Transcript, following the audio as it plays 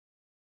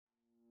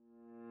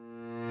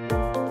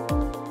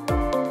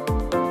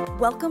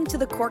Welcome to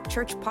the Cork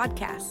Church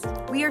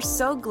Podcast. We are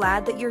so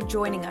glad that you're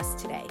joining us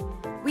today.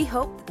 We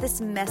hope that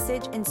this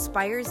message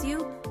inspires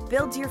you,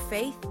 builds your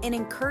faith, and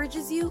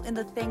encourages you in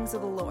the things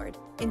of the Lord.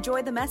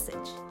 Enjoy the message.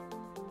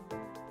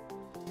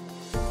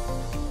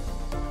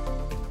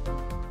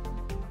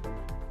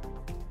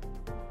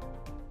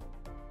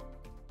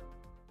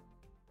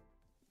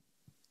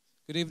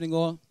 Good evening,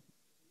 all.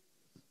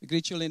 We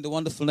greet you in the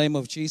wonderful name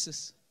of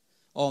Jesus.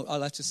 Oh,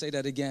 I'll have to say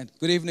that again.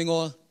 Good evening,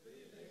 all.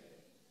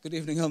 Good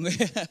evening, Amen.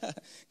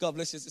 God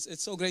bless you.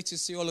 It's so great to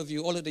see all of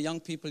you, all of the young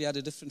people. You had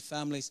the different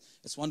families.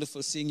 It's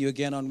wonderful seeing you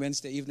again on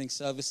Wednesday evening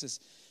services.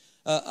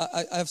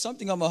 I have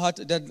something on my heart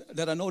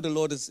that I know the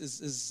Lord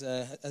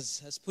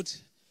has put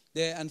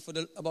there. And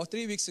about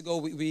 3 weeks ago,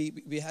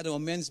 we had our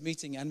men's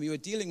meeting, and we were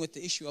dealing with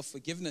the issue of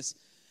forgiveness.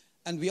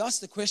 And we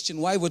asked the question,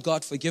 why would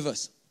God forgive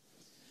us?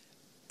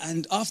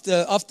 And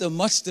after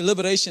much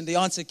deliberation, the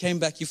answer came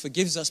back, He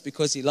forgives us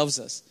because He loves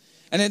us.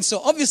 And then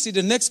so obviously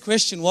the next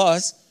question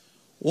was,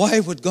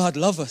 why would God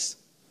love us?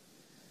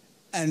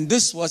 And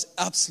this was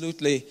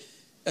absolutely,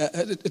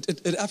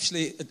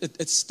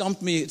 it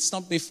stumped me. It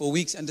stumped me for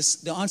weeks. And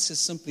the answer is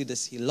simply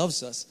this: He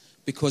loves us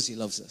because He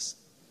loves us.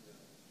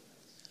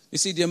 You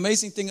see, the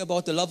amazing thing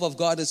about the love of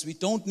God is we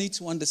don't need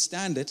to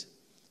understand it,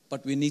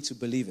 but we need to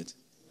believe it.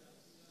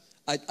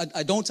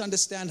 I don't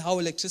understand how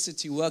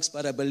electricity works,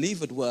 but I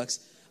believe it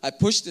works. I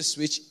push the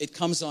switch, it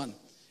comes on.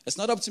 It's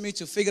not up to me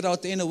to figure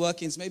out the inner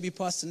workings. Maybe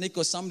Pastor Nick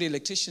or some of the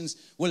electricians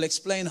will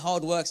explain how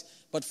it works.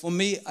 But for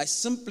me, I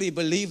simply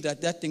believe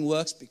that thing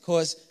works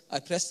because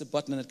I press the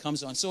button and it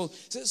comes on. So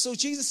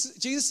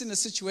Jesus in a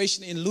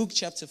situation in Luke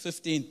chapter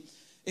 15.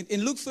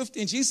 In Luke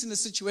 15, Jesus in a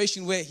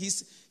situation where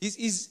he's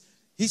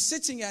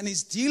sitting and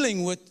he's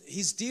dealing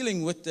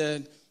with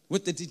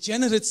the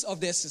degenerates of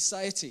their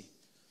society.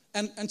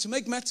 And to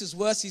make matters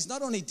worse, he's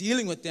not only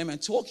dealing with them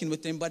and talking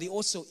with them, but he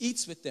also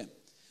eats with them.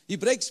 He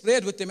breaks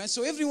bread with them. And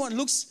so everyone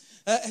looks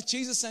at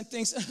Jesus and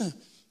thinks,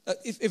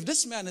 if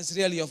this man is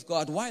really of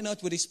God, why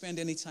not would he spend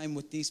any time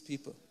with these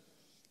people?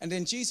 And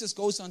then Jesus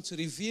goes on to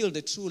reveal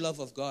the true love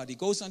of God. He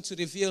goes on to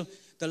reveal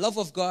the love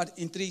of God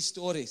in 3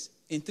 stories,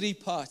 in 3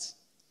 parts.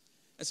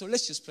 And so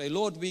let's just pray.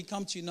 Lord, we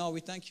come to you now. We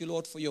thank you,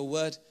 Lord, for your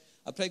word.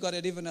 I pray, God,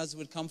 that even as it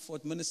would come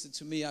forth, minister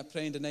to me, I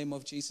pray in the name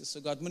of Jesus.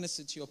 So, God,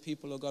 minister to your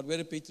people, oh God,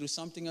 whether it be through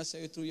something I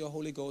say or through your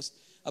Holy Ghost.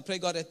 I pray,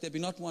 God, that there be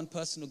not one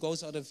person who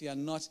goes out of here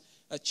not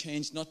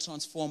changed, not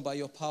transformed by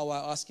your power.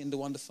 I ask in the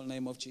wonderful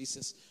name of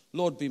Jesus.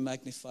 Lord, be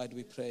magnified,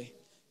 we pray,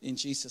 in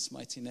Jesus'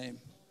 mighty name.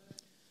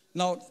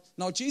 Now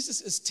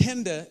Jesus is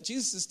tender.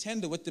 Jesus is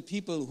tender with the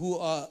people who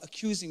are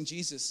accusing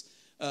Jesus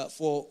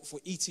for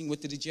eating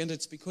with the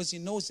degenerates because he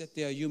knows that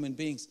they are human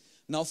beings.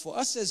 Now, for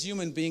us as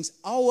human beings,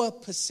 our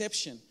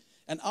perception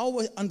and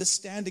our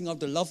understanding of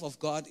the love of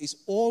God is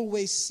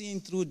always seen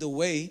through the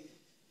way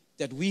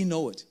that we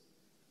know it.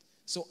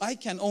 So I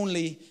can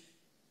only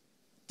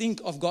think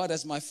of God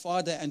as my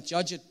Father and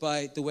judge it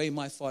by the way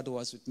my Father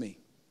was with me.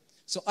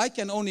 So I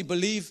can only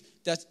believe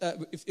that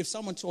if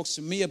someone talks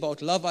to me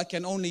about love, I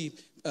can only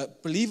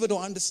believe it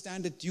or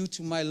understand it due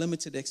to my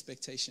limited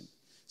expectation.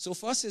 So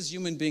for us as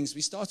human beings,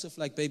 we start off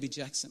like baby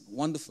Jackson,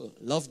 wonderful,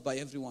 loved by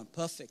everyone,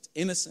 perfect,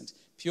 innocent,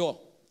 pure.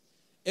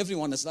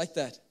 Everyone is like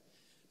that.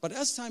 But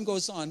as time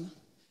goes on,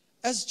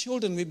 as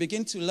children, we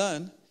begin to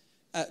learn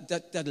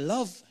that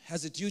love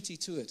has a duty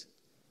to it.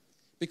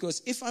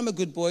 Because if I'm a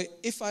good boy,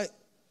 if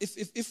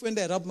when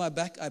they rub my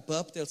back, I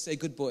burp, they'll say,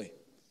 good boy.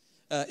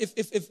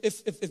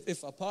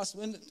 If I pass,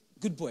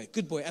 good boy.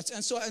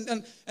 And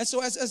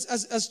so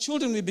as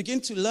children, we begin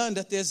to learn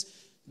that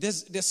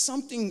there's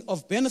something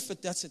of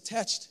benefit that's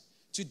attached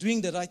to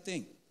doing the right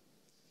thing.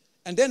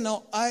 And then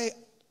now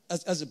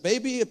as a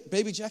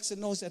baby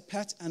Jackson knows that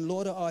Pat and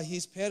Laura are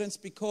his parents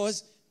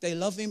because they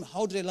love him.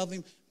 How do they love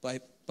him?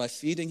 By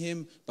feeding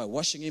him, by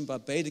washing him, by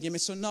bathing him.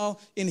 And so now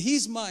in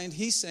his mind,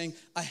 he's saying,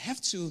 I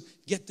have to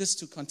get this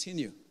to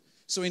continue.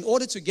 So in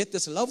order to get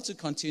this love to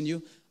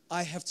continue,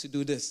 I have to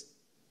do this.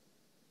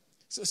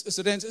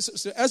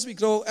 So as we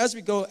grow,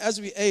 as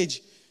we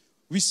age,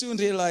 we soon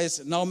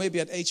realize now maybe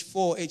at age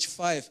 4, age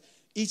 5,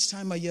 each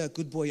time I hear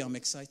good boy, I'm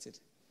excited.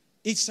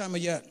 Each time I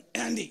hear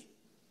Andy,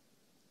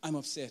 I'm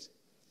upset.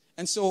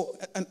 And so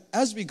and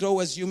as we grow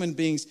as human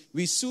beings,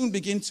 we soon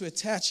begin to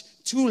attach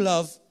to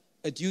love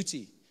a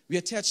duty. We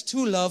attach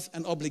to love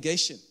an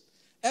obligation.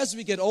 As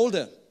we get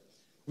older,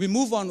 we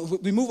move on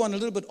a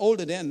little bit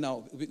older then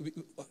now.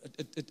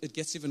 It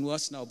gets even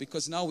worse now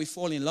because now we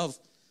fall in love.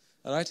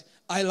 All right?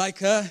 I like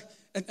her,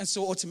 and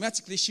so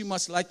automatically she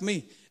must like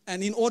me.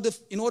 And in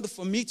order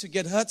for me to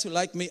get her to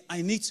like me,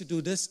 I need to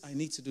do this, I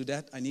need to do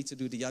that, I need to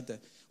do the other.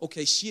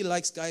 Okay, she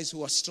likes guys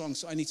who are strong,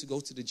 so I need to go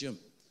to the gym.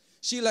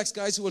 She likes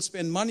guys who will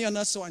spend money on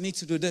us, so I need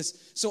to do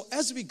this. So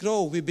as we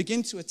grow, we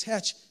begin to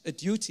attach a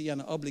duty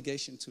and an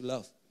obligation to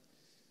love.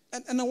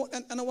 And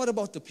what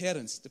about the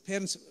parents? The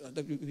parents,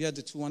 we had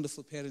the 2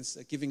 wonderful parents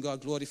giving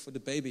God glory for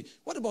the baby.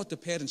 What about the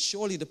parents?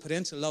 Surely the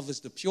parental love is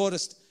the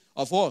purest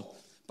of all.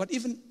 But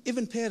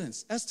even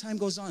parents, as time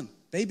goes on,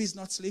 baby's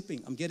not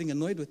sleeping. I'm getting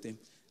annoyed with them.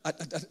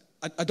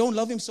 I don't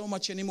love him so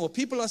much anymore.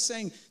 People are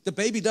saying the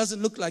baby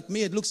doesn't look like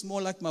me. It looks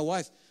more like my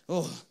wife.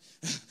 Oh,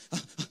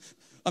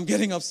 I'm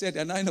getting upset,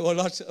 and I know a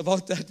lot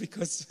about that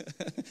because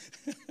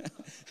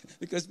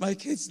because my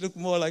kids look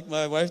more like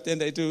my wife than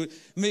they do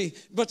me.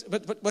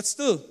 But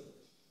still,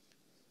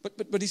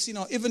 but you see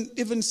now,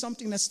 even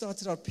something that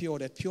started out pure,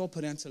 that pure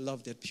parental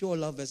love, that pure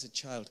love as a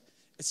child,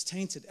 it's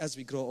tainted as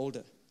we grow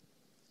older,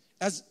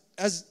 as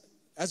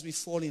we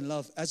fall in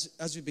love,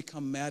 as we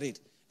become married.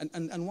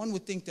 And one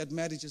would think that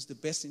marriage is the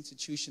best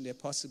institution there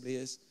possibly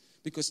is,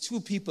 because two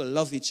people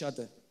love each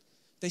other.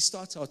 They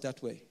start out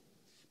that way.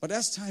 But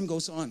as time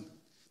goes on,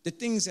 the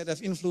things that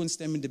have influenced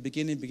them in the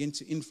beginning begin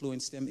to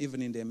influence them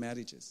even in their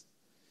marriages.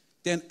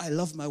 Then I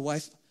love my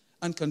wife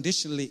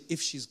unconditionally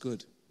if she's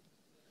good.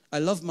 I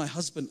love my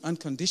husband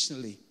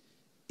unconditionally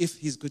if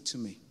he's good to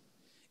me.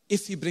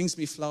 If he brings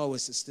me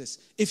flowers, it's this.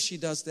 If she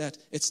does that,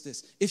 it's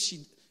this.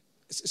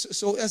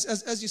 So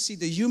as you see,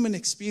 the human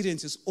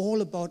experience is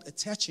all about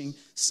attaching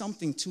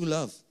something to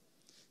love.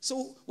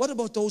 So what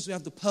about those who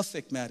have the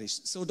perfect marriage?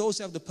 So those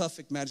who have the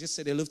perfect marriage, let's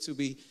say they live to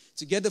be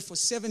together for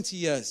 70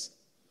 years.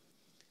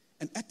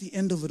 And at the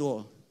end of it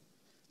all,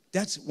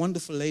 that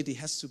wonderful lady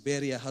has to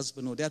bury her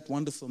husband, or that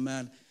wonderful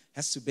man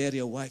has to bury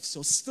a wife.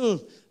 So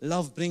still,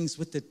 love brings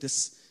with it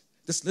this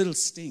little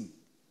sting.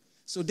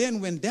 So then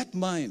when that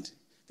mind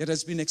that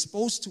has been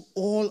exposed to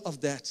all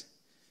of that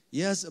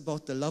hears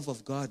about the love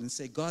of God and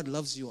say, God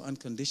loves you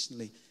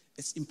unconditionally,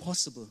 it's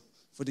impossible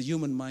for the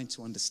human mind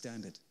to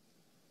understand it.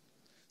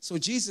 So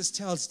Jesus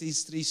tells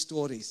these three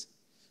stories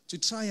to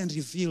try and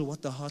reveal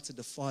what the heart of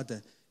the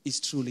Father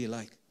is truly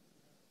like.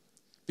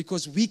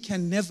 Because we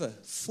can never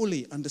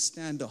fully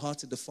understand the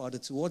heart of the Father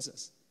towards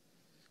us.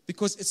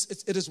 Because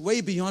it is way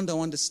beyond our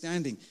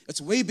understanding.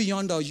 It's way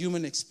beyond our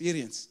human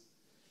experience.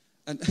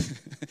 And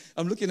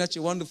I'm looking at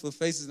your wonderful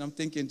faces and I'm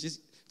thinking,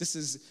 this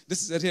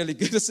is a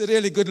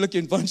really good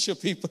looking bunch of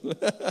people.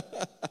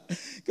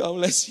 God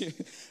bless you.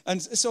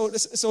 And so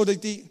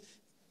the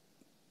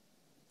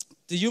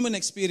human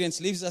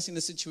experience leaves us in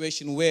a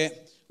situation where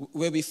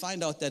we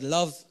find out that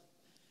love,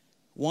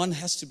 one,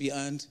 has to be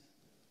earned.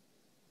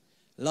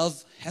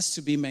 Love has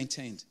to be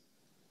maintained.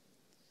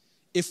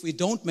 If we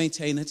don't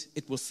maintain it,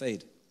 it will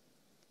fade.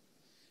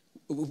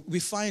 We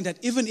find that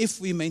even if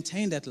we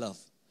maintain that love,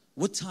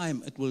 with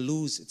time it will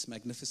lose its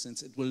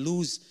magnificence, it will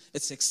lose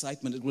its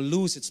excitement, it will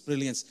lose its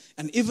brilliance.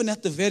 And even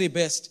at the very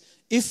best,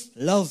 if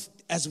love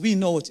as we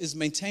know it is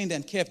maintained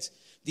and kept,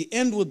 the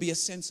end will be a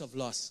sense of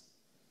loss.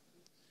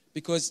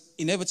 Because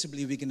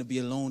inevitably we're going to be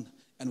alone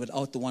and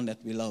without the one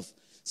that we love.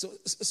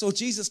 So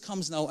Jesus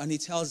comes now and he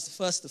tells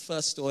the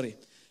first story.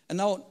 And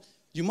now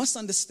you must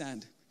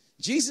understand,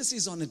 Jesus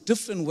is on a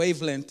different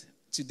wavelength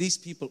to these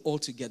people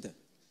altogether.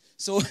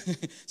 So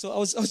I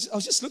was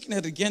just looking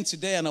at it again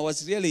today, and I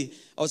was really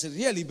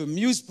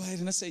bemused by it.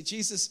 And I say,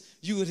 Jesus,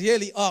 you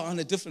really are on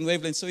a different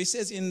wavelength. So he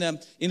says in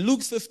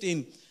Luke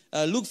 15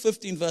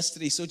 verse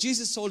 3. So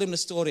Jesus told him the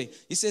story.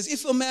 He says,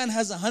 if a man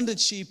has 100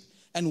 sheep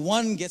and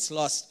one gets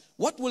lost,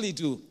 what will he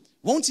do?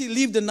 Won't he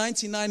leave the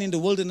 99 in the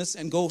wilderness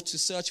and go to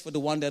search for the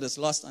one that is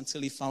lost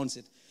until he finds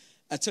it?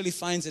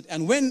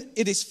 And when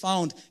it is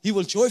found, he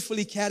will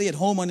joyfully carry it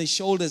home on his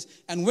shoulders.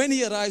 And when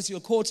he arrives, he'll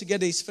call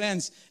together his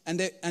friends and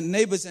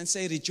neighbors and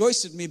say,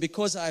 rejoice with me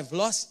because I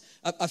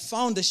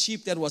found the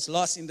sheep that was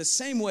lost. In the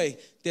same way,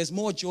 there's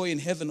more joy in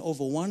heaven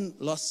over one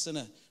lost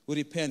sinner who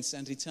repents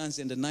and returns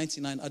than the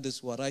 99 others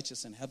who are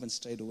righteous and haven't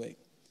strayed away.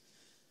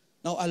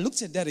 Now, I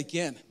looked at that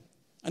again.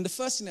 And the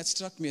first thing that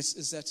struck me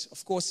is that,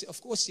 of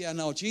course,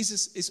 now,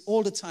 Jesus is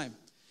all the time.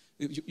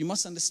 You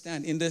must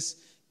understand, in this,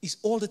 he's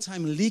all the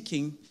time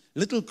leaking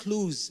little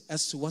clues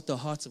as to what the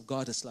heart of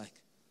God is like.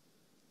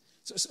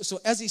 So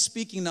as he's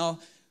speaking now,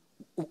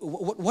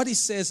 what he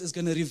says is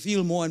going to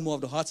reveal more and more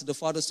of the heart of the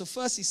Father. So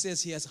first he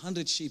says he has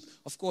 100 sheep.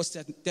 Of course,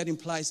 that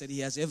implies that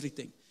he has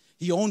everything.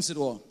 He owns it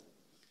all.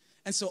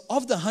 And so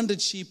of the 100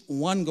 sheep,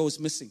 one goes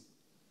missing.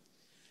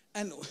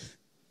 And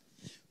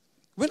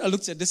when I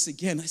looked at this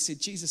again, I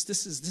said, Jesus,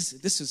 this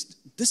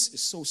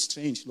is so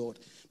strange, Lord.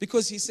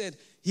 Because he said,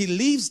 he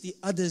leaves the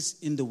others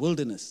in the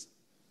wilderness.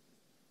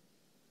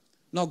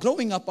 Now,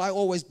 growing up, I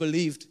always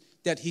believed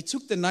that he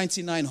took the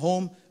 99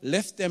 home,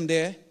 left them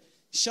there,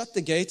 shut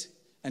the gate,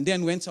 and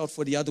then went out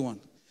for the other one.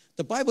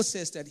 The Bible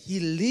says that he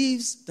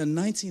leaves the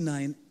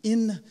 99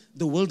 in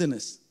the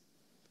wilderness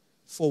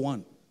for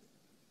one.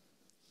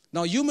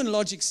 Now, human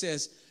logic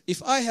says,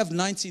 if I have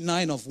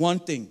 99 of one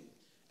thing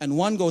and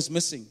one goes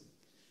missing,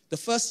 the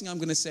first thing I'm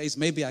going to say is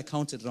maybe I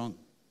counted wrong.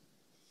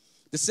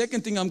 The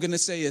second thing I'm going to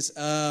say is,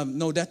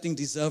 no, that thing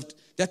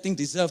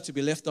deserved to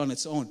be left on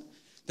its own.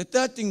 The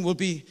third thing will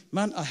be,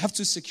 man, I have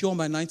to secure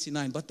my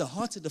 99. But the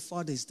heart of the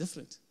Father is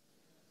different.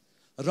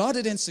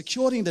 Rather than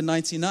securing the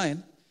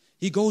 99,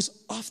 he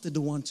goes after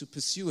the one to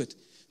pursue it,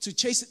 to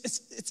chase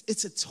it.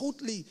 It's a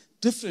totally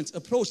different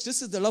approach.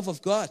 This is the love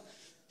of God.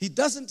 He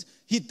doesn't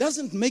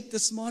make the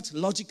smart,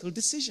 logical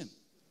decision.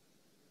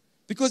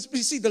 Because,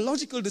 you see, the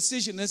logical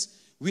decision is,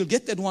 we'll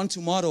get that one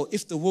tomorrow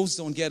if the wolves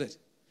don't get it.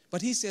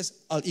 But he says,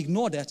 I'll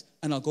ignore that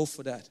and I'll go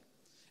for that.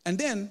 And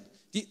then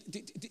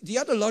The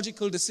other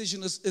logical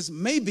decision is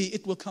maybe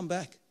it will come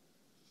back.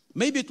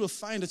 Maybe it will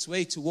find its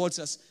way towards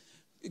us.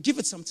 Give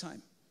it some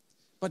time.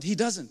 But he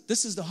doesn't.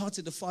 This is the heart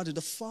of the Father.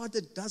 The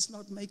Father does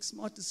not make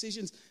smart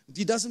decisions.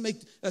 He doesn't make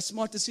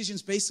smart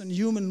decisions based on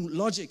human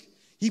logic.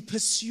 He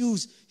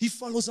pursues. He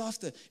follows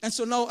after. And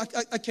so now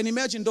I can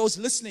imagine those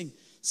listening,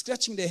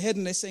 scratching their head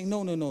and they're saying,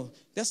 no,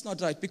 that's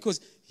not right. Because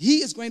he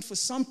is going for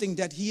something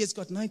that he has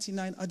got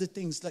 99 other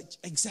things like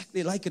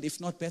exactly like it, if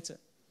not better.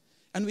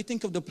 And we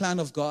think of the plan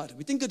of God.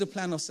 We think of the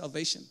plan of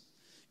salvation.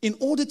 In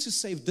order to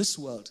save this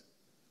world,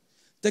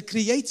 the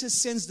Creator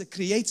sends the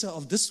creator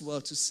of this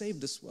world to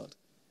save this world.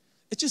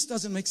 It just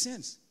doesn't make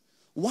sense.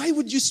 Why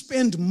would you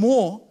spend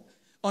more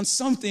on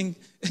something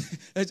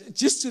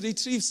just to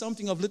retrieve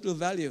something of little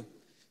value?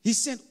 He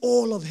sent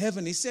all of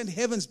heaven. He sent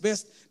heaven's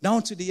best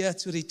down to the earth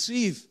to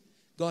retrieve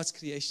God's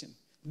creation.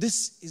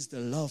 This is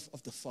the love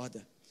of the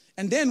Father.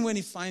 And then when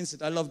he finds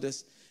it, I love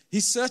this, he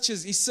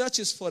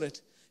searches for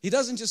it. He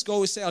doesn't just go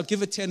and say, I'll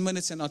give it 10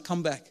 minutes and I'll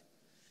come back.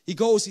 He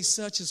goes, he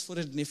searches for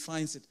it and he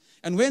finds it.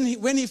 And when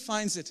he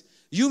finds it,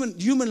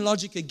 human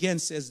logic again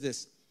says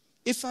this.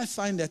 If I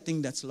find that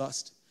thing that's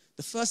lost,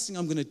 the first thing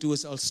I'm going to do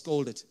is I'll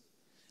scold it.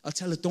 I'll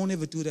tell it, don't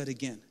ever do that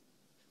again.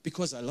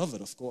 Because I love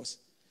it, of course.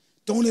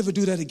 Don't ever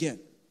do that again.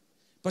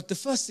 But the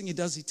first thing he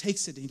does, he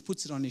takes it and he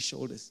puts it on his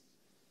shoulders.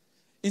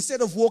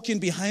 Instead of walking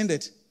behind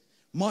it,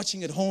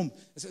 marching it home,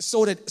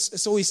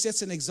 so he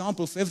sets an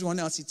example for everyone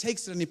else. He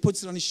takes it and he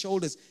puts it on his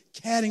shoulders,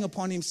 carrying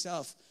upon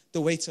himself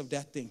the weight of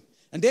that thing.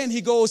 And then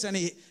he goes and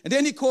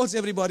then he calls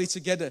everybody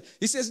together.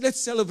 He says, let's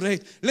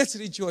celebrate, let's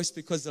rejoice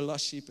because the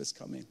lost sheep has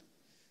come in.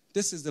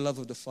 This is the love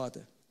of the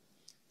Father,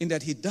 in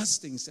that he does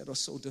things that are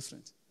so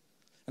different.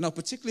 And now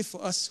particularly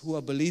for us who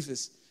are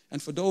believers, and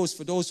for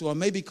those who are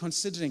maybe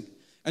considering,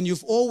 and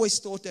you've always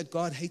thought that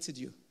God hated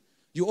you.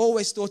 You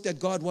always thought that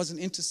God wasn't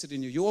interested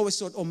in you. You always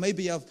thought,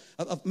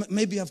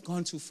 maybe I've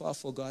gone too far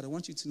for God. I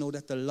want you to know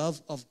that the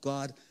love of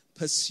God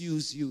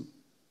pursues you.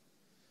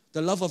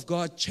 The love of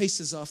God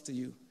chases after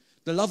you.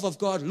 The love of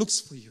God looks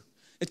for you.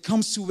 It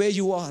comes to where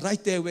you are,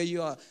 right there where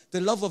you are.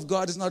 The love of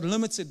God is not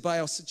limited by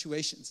our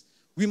situations.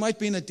 We might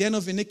be in a den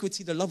of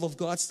iniquity. The love of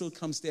God still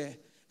comes there,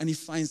 and he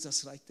finds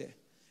us right there.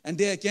 And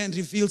there again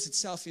reveals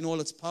itself in all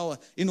its power,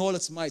 in all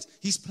its might.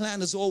 His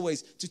plan is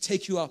always to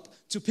take you up,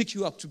 to pick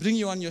you up, to bring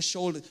you on your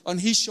shoulder, on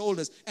his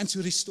shoulders, and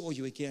to restore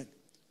you again.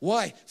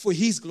 Why? For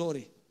his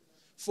glory,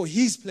 for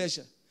his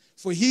pleasure,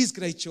 for his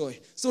great joy,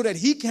 so that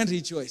he can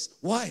rejoice.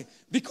 Why?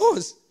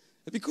 Because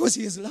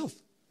he is love.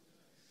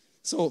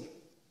 So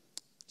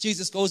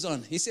Jesus goes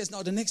on. He says,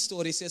 now the next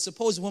story, he says,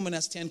 suppose a woman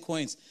has 10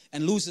 coins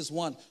and loses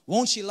one.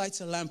 Won't she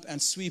light a lamp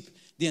and sweep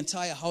the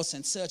entire house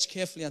and search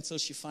carefully until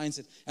she finds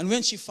it? And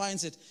when she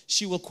finds it,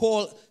 she'll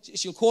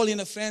call in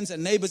her friends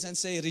and neighbors and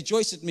say,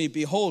 rejoice with me.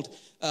 Behold,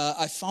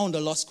 I found a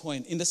lost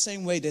coin. In the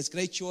same way, there's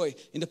great joy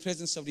in the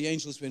presence of the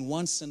angels when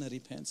one sinner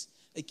repents.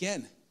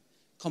 Again,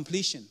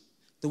 completion.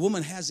 The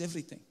woman has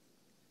everything.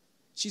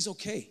 She's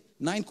okay.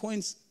 9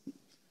 coins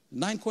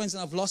and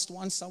I've lost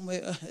one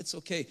somewhere. It's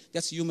okay.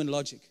 That's human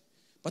logic.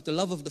 But the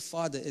love of the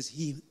Father is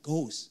he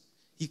goes.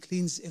 He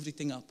cleans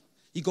everything up.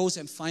 He goes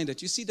and finds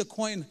it. You see, the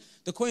coin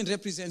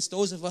represents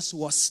those of us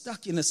who are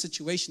stuck in a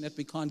situation that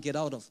we can't get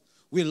out of.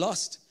 We're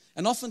lost.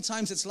 And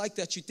oftentimes it's like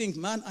that. You think,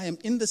 man, I am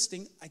in this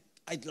thing.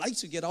 I'd like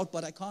to get out,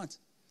 but I can't.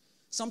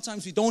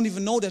 Sometimes we don't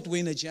even know that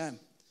we're in a jam.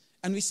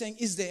 And we're saying,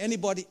 is there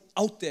anybody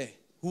out there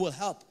who will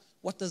help?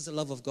 What does the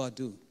love of God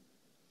do?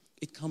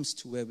 It comes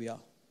to where we are.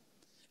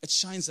 It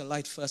shines a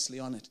light firstly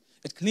on it.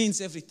 It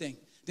cleans everything,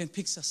 then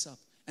picks us up.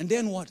 And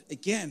then what?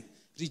 Again,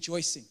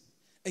 rejoicing.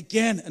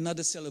 Again,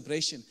 another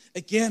celebration.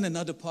 Again,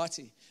 another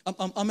party.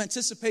 I'm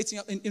anticipating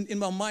in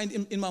my mind,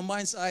 in my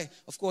mind's eye.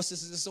 Of course,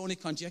 this is only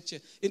conjecture.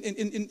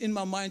 In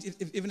my mind,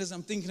 even as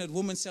I'm thinking of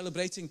women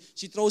celebrating,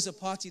 she throws a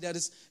party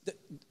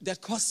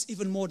that costs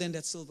even more than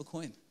that silver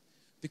coin,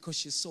 because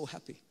she's so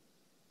happy.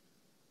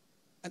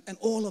 And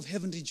all of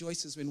heaven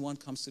rejoices when one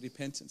comes to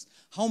repentance.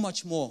 How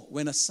much more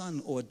when a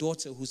son or a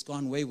daughter who's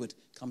gone wayward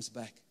comes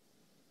back?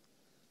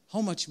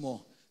 How much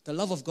more? The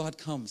love of God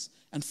comes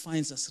and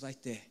finds us right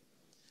there.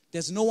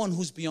 There's no one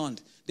who's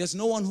beyond. There's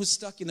no one who's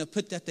stuck in a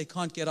pit that they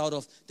can't get out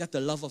of, that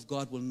the love of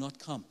God will not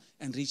come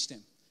and reach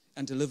them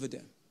and deliver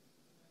them.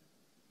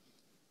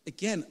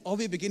 Again, are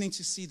we beginning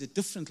to see the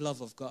different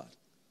love of God?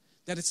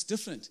 That it's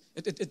different.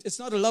 It's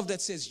not a love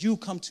that says, you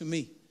come to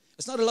me.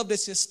 It's not a love that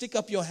says, stick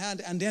up your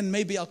hand and then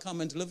maybe I'll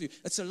come and deliver you.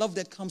 It's a love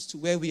that comes to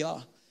where we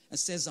are and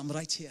says, I'm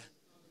right here.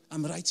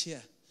 I'm right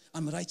here.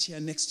 I'm right here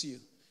next to you.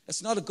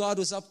 It's not a God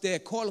who's up there,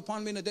 call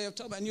upon me in the day of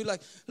trouble, and you're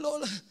like,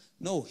 Lord.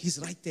 No, he's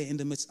right there in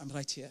the midst. I'm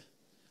right here.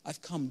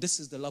 I've come. This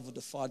is the love of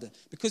the Father.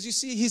 Because you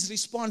see, his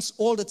response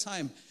all the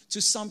time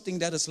to something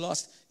that is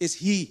lost is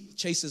he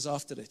chases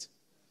after it.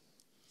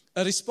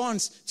 A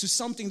response to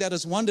something that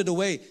has wandered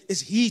away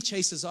is he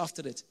chases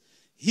after it.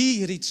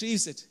 He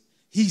retrieves it.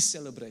 He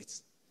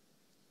celebrates.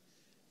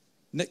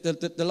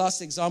 The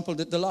last example,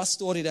 the last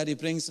story that he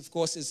brings, of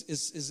course,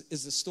 is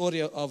the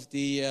story of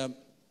the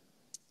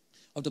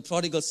of the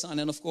prodigal son.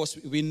 And of course,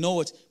 we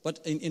know it. But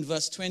in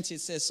verse 20,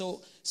 it says,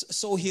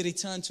 So he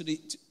returned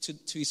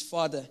to his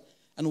father.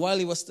 And while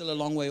he was still a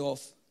long way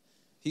off,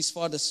 his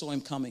father saw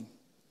him coming.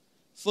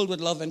 Filled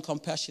with love and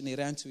compassion, he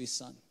ran to his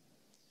son,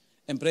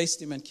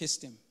 embraced him and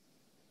kissed him.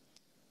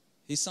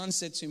 His son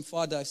said to him,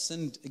 Father, I've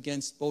sinned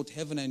against both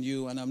heaven and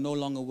you, and I'm no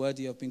longer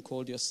worthy of being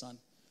called your son.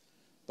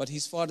 But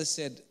his father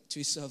said to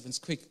his servants,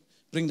 quick,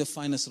 bring the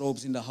finest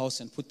robes in the house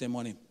and put them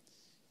on him.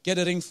 Get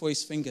a ring for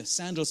his finger,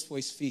 sandals for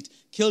his feet.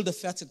 Kill the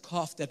fatted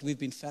calf that we've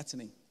been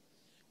fattening.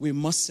 We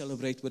must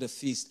celebrate with a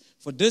feast.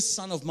 For this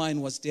son of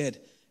mine was dead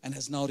and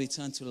has now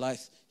returned to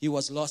life. He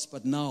was lost,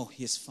 but now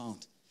he is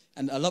found.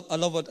 And I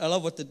love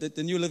what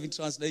the New Living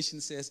Translation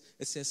says.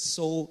 It says,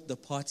 so the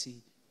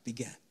party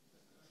began.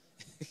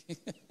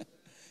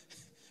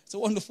 It's a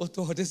wonderful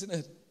thought, isn't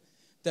it?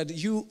 That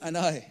you and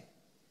I,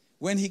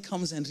 when he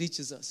comes and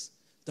reaches us,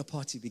 the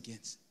party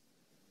begins.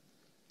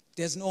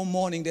 There's no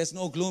mourning, there's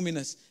no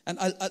gloominess. And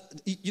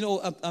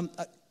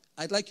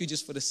I'd like you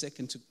just for a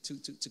second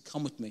to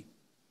come with me.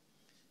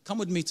 Come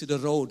with me to the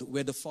road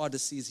where the father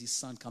sees his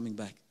son coming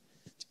back.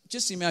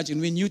 Just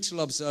imagine, we're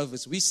neutral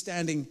observers. We're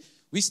standing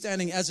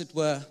as it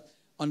were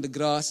on the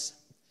grass.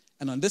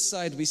 And on this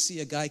side, we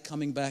see a guy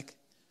coming back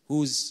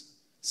who's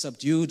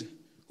subdued,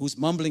 who's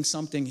mumbling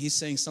something. He's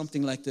saying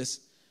something like this: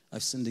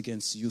 I've sinned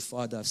against you,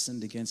 Father. I've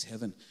sinned against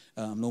heaven.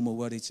 I'm no more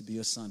worthy to be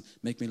your son.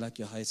 Make me like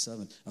your hired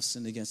servant. I've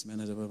sinned against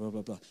man, blah, blah,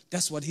 blah, blah.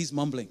 That's what he's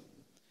mumbling.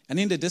 And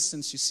in the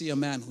distance, you see a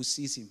man who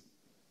sees him.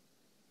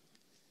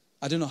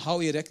 I don't know how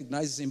he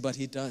recognizes him, but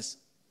he does.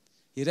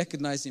 He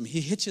recognizes him.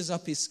 He hitches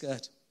up his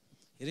skirt.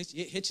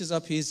 He hitches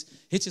up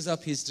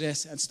his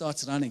dress and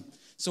starts running.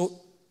 So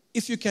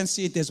if you can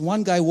see it, there's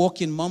one guy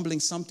walking,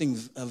 mumbling something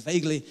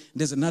vaguely.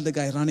 There's another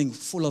guy running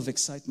full of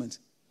excitement.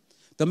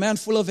 The man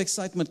full of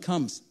excitement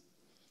comes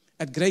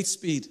at great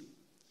speed.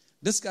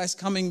 This guy's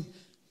coming,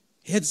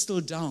 head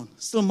still down,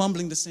 still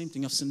mumbling the same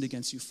thing. I've sinned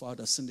against you,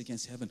 Father. I've sinned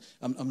against heaven.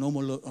 I'm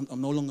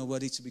no longer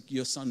worthy to be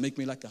your son. Make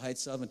me like a hired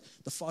servant.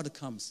 The father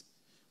comes.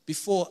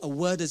 Before a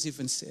word is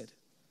even said,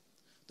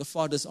 the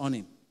father's on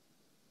him.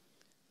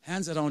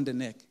 Hands around the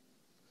neck,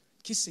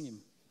 kissing him.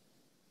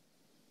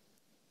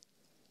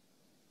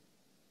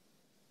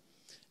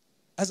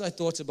 As I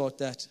thought about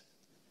that,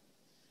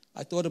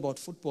 I thought about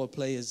football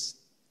players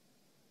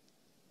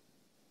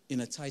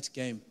in a tight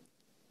game.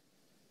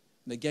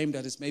 In a game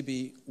that is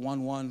maybe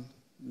 1-1,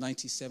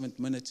 97th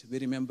minute. We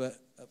remember,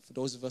 for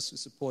those of us who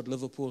support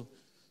Liverpool,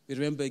 we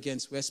remember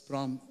against West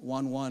Brom,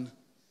 1-1.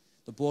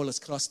 The ball is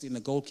crossed in,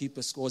 the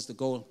goalkeeper scores the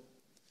goal.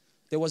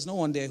 There was no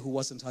one there who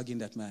wasn't hugging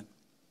that man.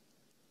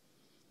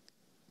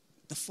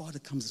 The father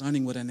comes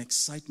running with an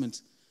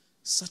excitement,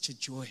 such a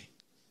joy,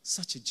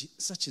 such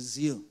a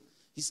zeal.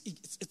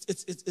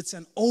 It's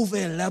an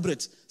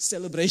over-elaborate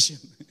celebration.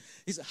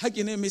 He's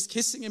hugging him, he's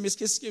kissing him.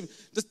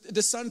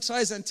 The son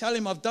tries and tell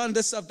him, I've done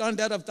this, I've done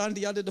that, I've done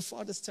the other. The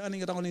father's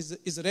turning around,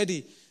 he's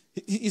ready.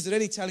 He's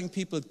already telling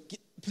people,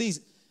 please,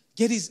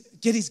 get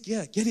his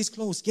gear, get his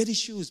clothes, get his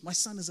shoes. My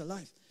son is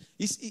alive.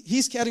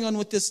 He's carrying on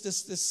with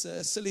this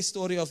silly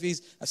story of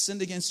I've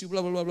sinned against you,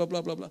 blah, blah, blah, blah,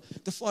 blah, blah, blah.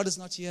 The father's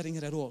not hearing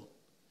it at all.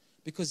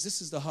 Because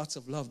this is the heart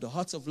of love. The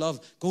heart of love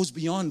goes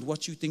beyond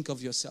what you think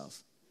of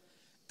yourself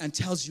and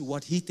tells you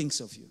what he thinks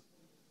of you.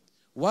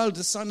 While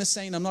the son is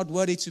saying, I'm not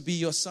worthy to be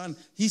your son,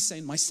 he's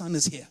saying, my son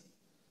is here.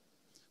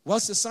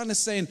 Whilst the son is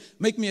saying,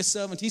 make me a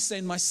servant, he's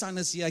saying, my son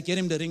is here, get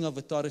him the ring of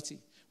authority.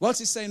 Whilst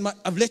he's saying,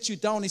 I've let you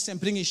down, he's saying,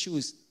 bring his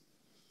shoes.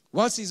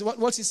 Whilst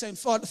he's saying,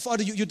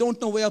 Father, you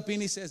don't know where I've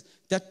been, he says,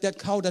 that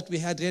cow that we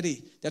had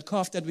ready, that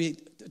calf that we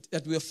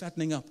were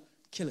fattening up,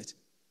 kill it.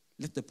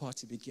 Let the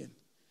party begin.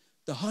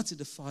 The heart of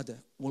the Father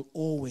will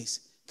always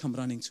come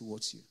running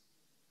towards you.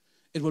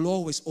 It will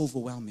always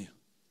overwhelm you.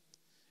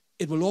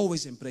 It will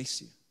always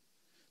embrace you.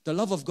 The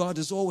love of God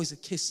is always a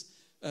kiss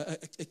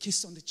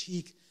on the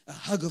cheek, a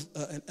hug of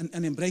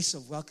an embrace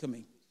of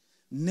welcoming.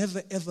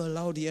 Never ever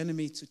allow the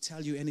enemy to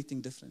tell you anything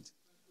different.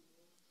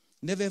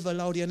 Never ever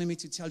allow the enemy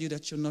to tell you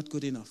that you're not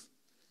good enough,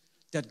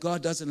 that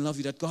God doesn't love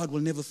you, that God will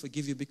never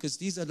forgive you, because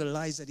these are the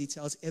lies that he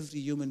tells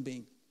every human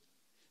being.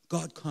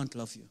 God can't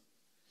love you.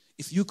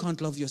 If you can't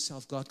love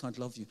yourself, God can't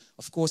love you.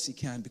 Of course he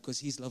can, because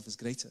his love is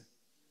greater.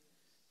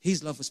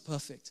 His love is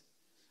perfect.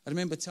 I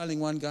remember telling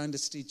one guy in the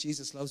street,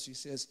 Jesus loves you. He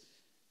says,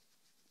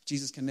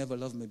 Jesus can never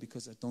love me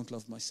because I don't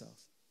love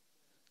myself.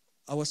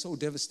 I was so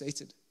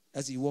devastated.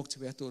 As he walked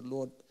away, I thought,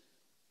 Lord,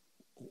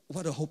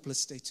 what a hopeless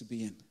state to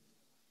be in,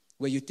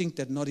 where you think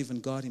that not even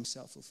God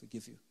himself will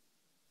forgive you.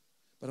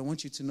 But I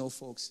want you to know,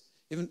 folks,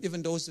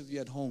 even those of you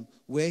at home,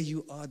 where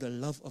you are, the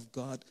love of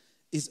God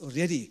is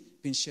already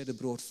been shed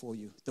abroad for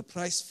you. The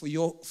price for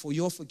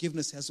your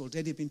forgiveness has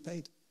already been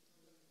paid.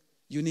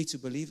 You need to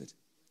believe it.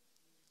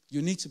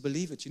 You need to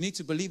believe it. You need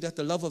to believe that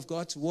the love of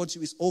God towards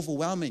you is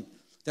overwhelming,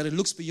 that it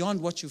looks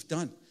beyond what you've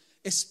done,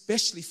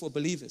 especially for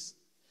believers.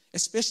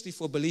 Especially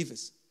for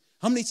believers.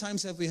 How many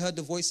times have we heard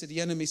the voice of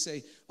the enemy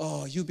say,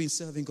 oh, you've been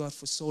serving God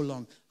for so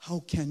long. How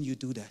can you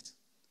do that?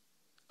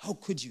 How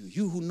could you?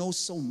 You who know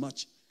so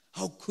much,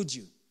 how could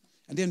you?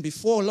 And then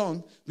before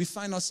long, we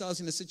find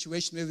ourselves in a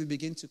situation where we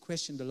begin to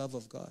question the love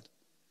of God.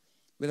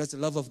 Whereas the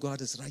love of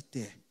God is right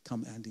there.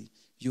 Come, Andy,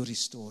 you're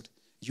restored.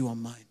 You are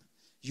mine.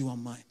 You are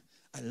mine.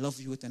 I love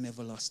you with an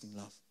everlasting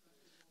love.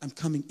 I'm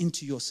coming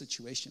into your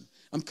situation.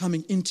 I'm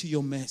coming into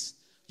your mess.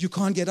 You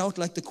can't get out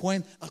like the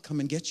coin. I'll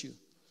come and get you.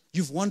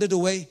 You've wandered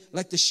away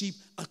like the sheep.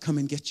 I'll come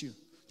and get you.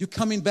 You're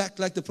coming back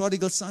like the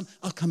prodigal son.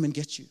 I'll come and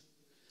get you.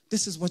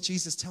 This is what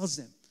Jesus tells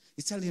them.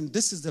 He's telling him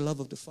this is the love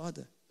of the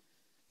Father.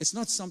 It's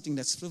not something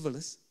that's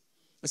frivolous.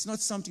 It's not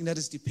something that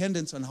is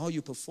dependent on how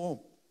you perform.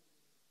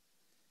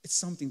 It's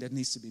something that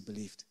needs to be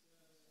believed.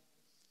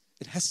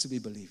 It has to be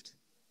believed.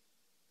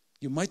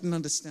 You mightn't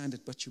understand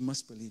it, but you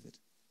must believe it.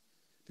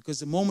 Because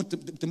the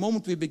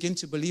moment we begin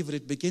to believe it,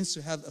 it begins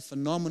to have a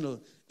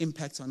phenomenal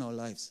impact on our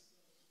lives.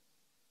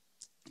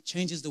 It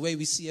changes the way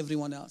we see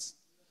everyone else.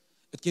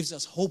 It gives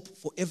us hope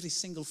for every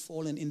single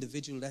fallen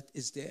individual that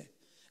is there.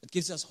 It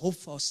gives us hope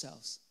for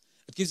ourselves.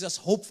 It gives us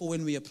hope for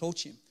when we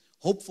approach him,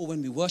 hope for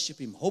when we worship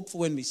him, hope for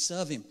when we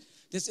serve him.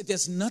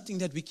 There's nothing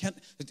that we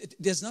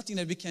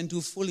can do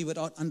fully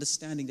without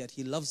understanding that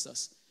he loves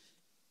us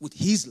with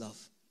his love,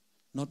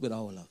 not with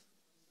our love.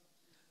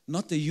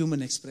 Not the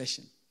human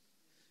expression.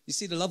 You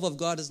see, the love of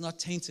God is not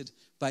tainted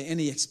by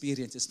any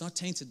experience. It's not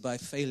tainted by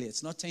failure.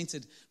 It's not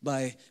tainted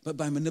by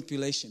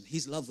manipulation.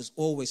 His love was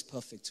always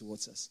perfect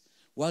towards us.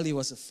 While he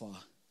was afar,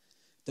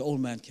 the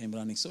old man came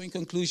running. So in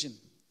conclusion,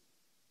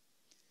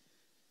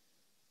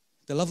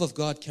 the love of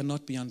God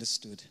cannot be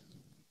understood.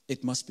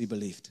 It must be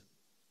believed.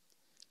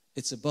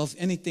 It's above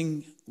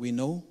anything we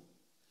know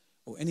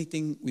or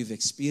anything we've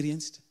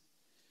experienced,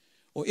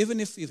 or even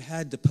if we've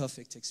had the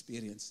perfect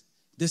experience.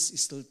 This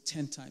is still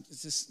 10 times,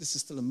 this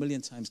is still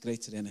 1,000,000 times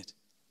greater than it.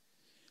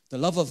 The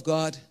love of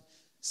God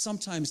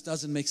sometimes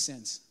doesn't make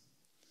sense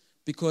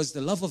because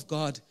the love of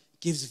God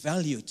gives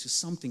value to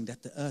something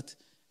that the earth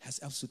has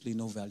absolutely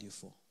no value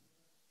for.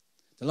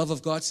 The love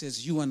of God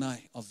says you and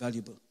I are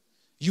valuable.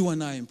 You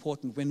and I are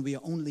important when we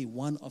are only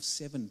one of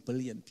 7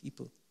 billion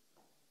people.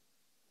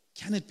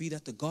 Can it be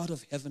that the God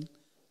of heaven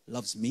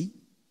loves me?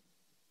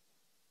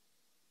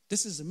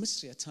 This is a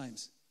mystery at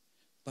times,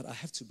 but I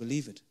have to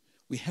believe it.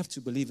 We have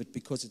to believe it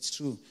because it's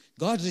true.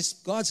 God's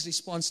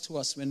response to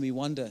us when we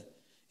wander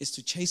is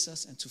to chase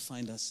us and to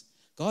find us.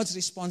 God's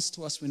response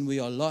to us when we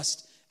are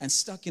lost and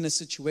stuck in a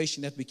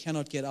situation that we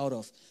cannot get out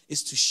of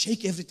is to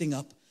shake everything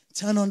up,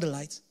 turn on the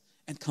lights,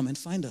 and come and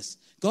find us.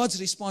 God's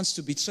response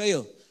to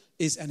betrayal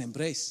is an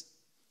embrace.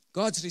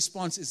 God's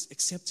response is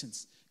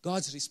acceptance.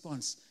 God's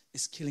response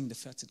is killing the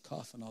fatted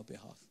calf on our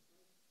behalf.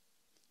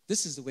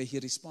 This is the way he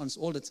responds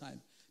all the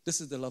time.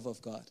 This is the love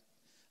of God.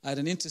 I had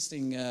an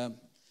interesting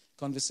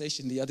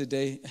conversation the other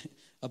day.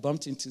 I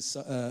bumped into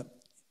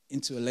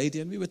a lady,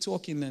 and we were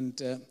talking,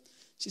 and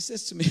she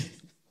says to me,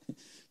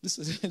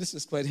 this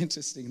was quite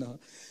interesting now.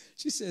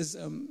 She says,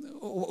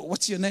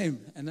 what's your name?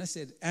 And I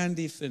said,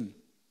 Andy Finn.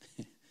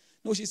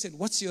 No, she said,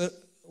 what's your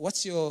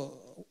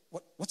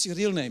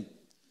real name?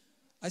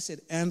 I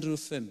said, Andrew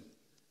Finn.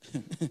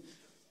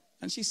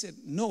 And she said,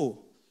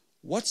 no,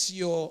 what's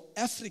your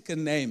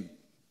African name?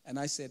 And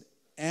I said,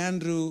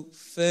 Andrew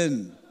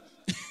Finn.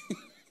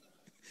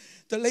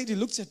 The lady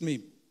looked at me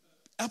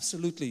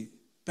absolutely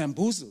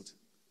bamboozled.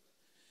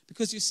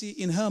 Because you see,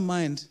 in her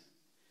mind,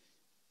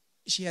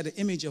 she had an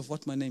image of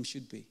what my name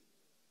should be.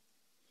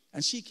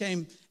 And she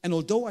came, and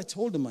although I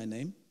told her my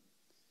name,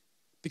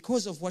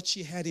 because of what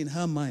she had in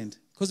her mind,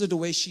 because of the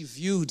way she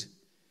viewed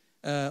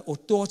or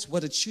thought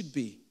what it should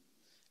be,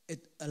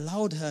 it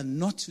allowed her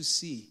not to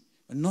see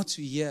or not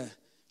to hear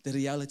the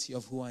reality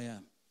of who I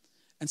am.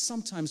 And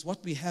sometimes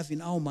what we have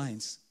in our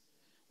minds,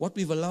 what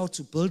we've allowed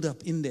to build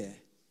up in there,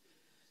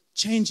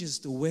 changes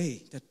the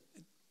way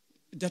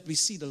that we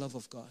see the love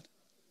of God,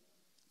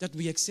 that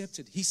we accept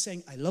it. He's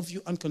saying, I love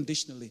you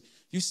unconditionally.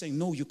 You're saying,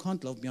 no, you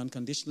can't love me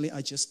unconditionally.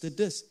 I just did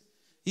this.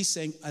 He's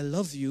saying, I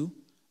love you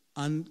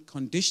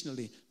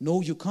unconditionally.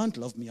 No, you can't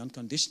love me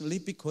unconditionally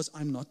because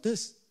I'm not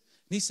this.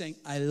 And he's saying,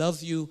 I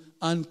love you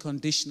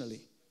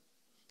unconditionally.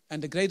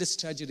 And the greatest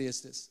tragedy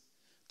is this.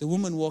 The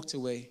woman walked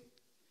away,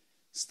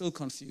 still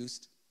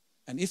confused.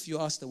 And if you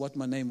asked her what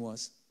my name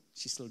was,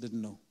 she still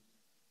didn't know.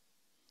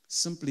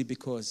 Simply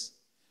because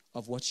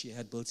of what she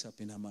had built up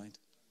in her mind.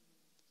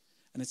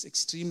 And it's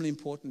extremely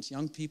important,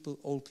 young people,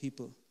 old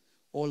people,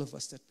 all of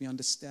us, that we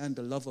understand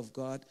the love of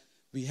God.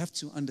 We have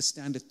to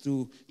understand it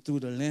through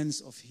the lens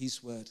of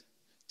his word,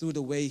 through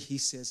the way he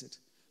says it,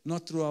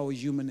 not through our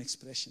human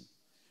expression.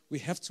 We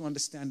have to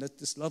understand that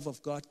this love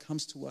of God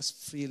comes to us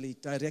freely,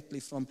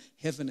 directly from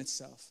heaven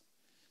itself.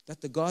 That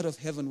the God of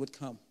heaven would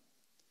come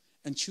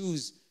and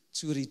choose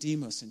to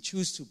redeem us, and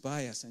choose to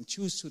buy us, and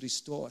choose to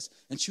restore us,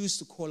 and choose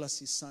to call us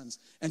his sons,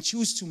 and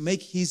choose to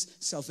make his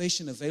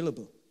salvation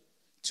available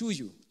to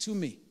you, to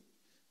me.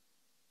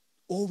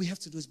 All we have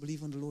to do is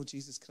believe on the Lord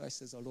Jesus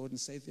Christ as our Lord and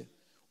Savior.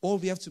 All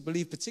we have to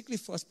believe, particularly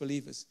for us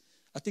believers.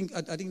 I think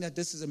that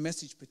this is a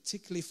message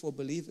particularly for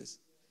believers,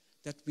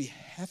 that we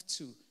have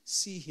to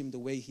see him the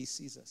way he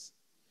sees us.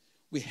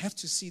 We have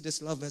to see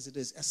this love as it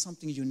is, as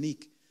something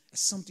unique, as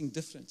something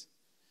different.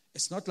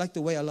 It's not like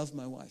the way I love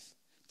my wife.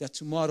 that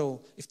tomorrow,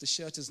 if the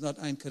shirt is not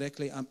ironed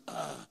correctly, I'm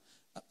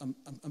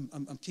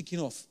kicking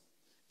off.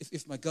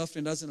 If my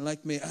girlfriend doesn't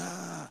like me,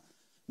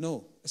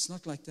 no, it's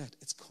not like that.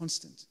 It's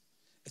constant.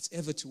 It's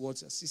ever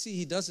towards us. You see,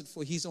 he does it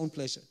for his own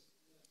pleasure.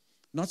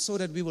 Not so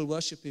that we will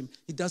worship him.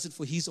 He does it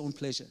for his own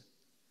pleasure.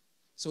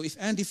 So if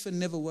Andy Finn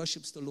never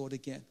worships the Lord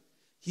again,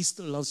 he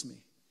still loves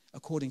me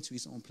according to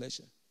his own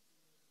pleasure.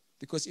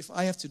 Because if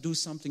I have to do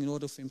something in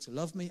order for him to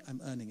love me, I'm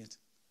earning it.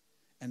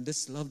 And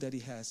this love that he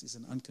has is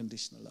an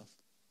unconditional love.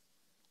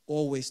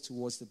 Always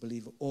towards the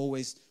believer.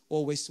 Always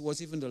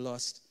towards even the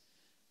lost.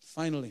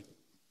 Finally,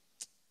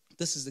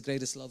 this is the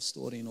greatest love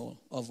story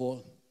of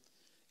all.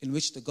 In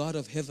which the God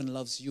of heaven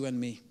loves you and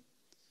me.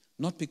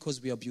 Not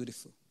because we are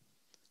beautiful.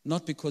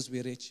 Not because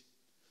we're rich.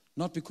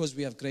 Not because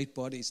we have great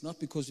bodies. Not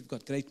because we've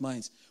got great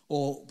minds.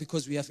 Or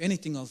because we have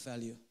anything of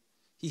value.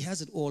 He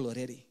has it all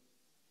already.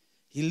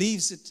 He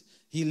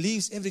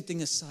leaves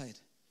everything aside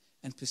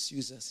and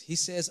pursues us. He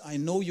says, I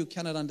know you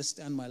cannot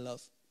understand my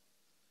love,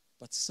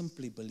 but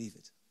simply believe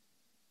it.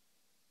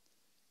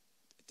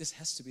 This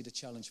has to be the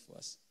challenge for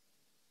us.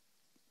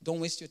 Don't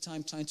waste your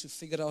time trying to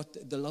figure out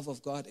the love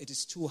of God. It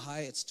is too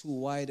high, it's too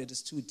wide, it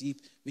is too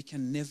deep. We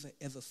can never,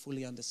 ever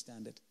fully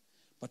understand it,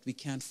 but we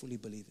can't fully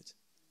believe it.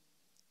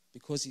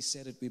 Because he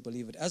said it, we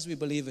believe it. As we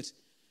believe it,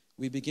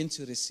 we begin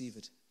to receive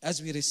it.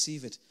 As we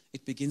receive it,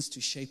 it begins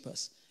to shape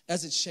us.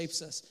 As it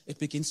shapes us, it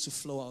begins to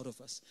flow out of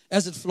us.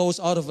 As it flows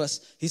out of us,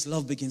 his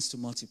love begins to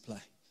multiply.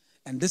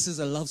 And this is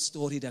a love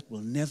story that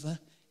will never,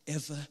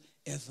 ever,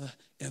 ever,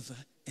 ever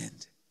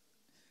end.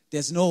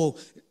 There's no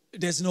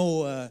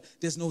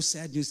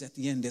sad news at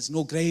the end. There's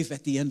no grave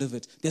at the end of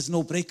it. There's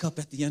no breakup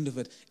at the end of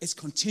it. It's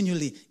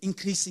continually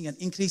increasing and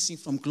increasing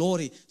from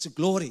glory to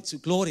glory to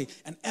glory.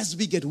 And as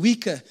we get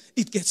weaker,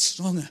 it gets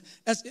stronger.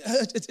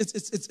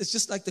 It's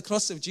just like the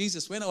cross of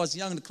Jesus. When I was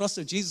young, the cross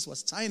of Jesus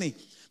was tiny.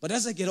 But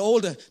as I get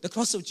older, the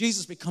cross of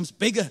Jesus becomes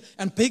bigger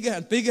and bigger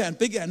and bigger and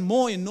bigger and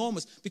more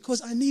enormous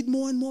because I need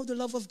more and more of the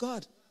love of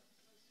God.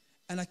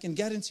 And I can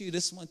guarantee you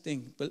this one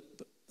thing,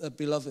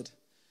 beloved.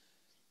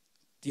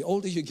 The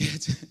older you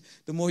get,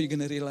 the more you're going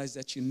to realize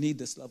that you need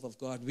this love of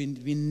God. We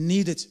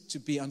need it to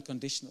be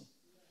unconditional.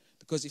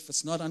 Because if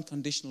it's not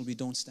unconditional, we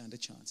don't stand a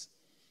chance.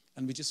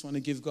 And we just want to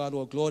give God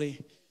all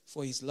glory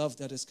for his love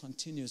that is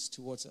continuous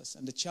towards us.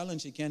 And the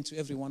challenge again to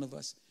every one of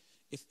us,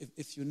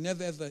 if you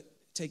never ever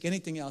take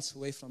anything else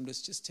away from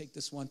this, just take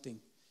this one thing.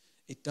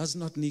 It does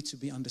not need to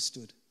be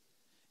understood.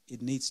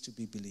 It needs to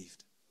be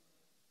believed.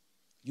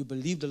 You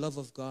believe the love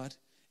of God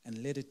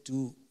and let it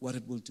do what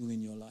it will do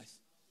in your life.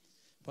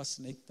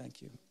 Pastor Nick,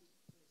 thank you.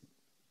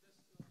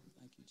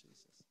 Thank you,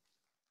 Jesus.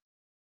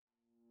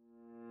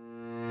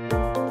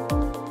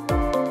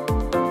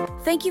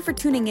 Thank you for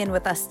tuning in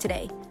with us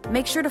today.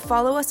 Make sure to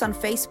follow us on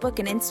Facebook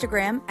and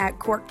Instagram at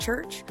Cork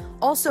Church.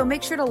 Also,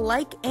 make sure to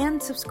like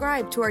and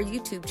subscribe to our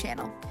YouTube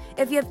channel.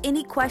 If you have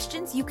any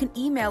questions, you can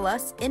email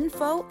us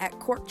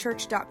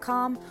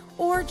info@corkchurch.com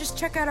or just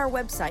check out our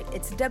website.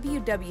 It's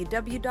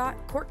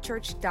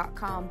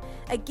www.corkchurch.com.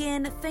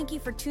 Again, thank you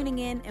for tuning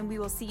in, and we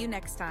will see you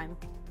next time.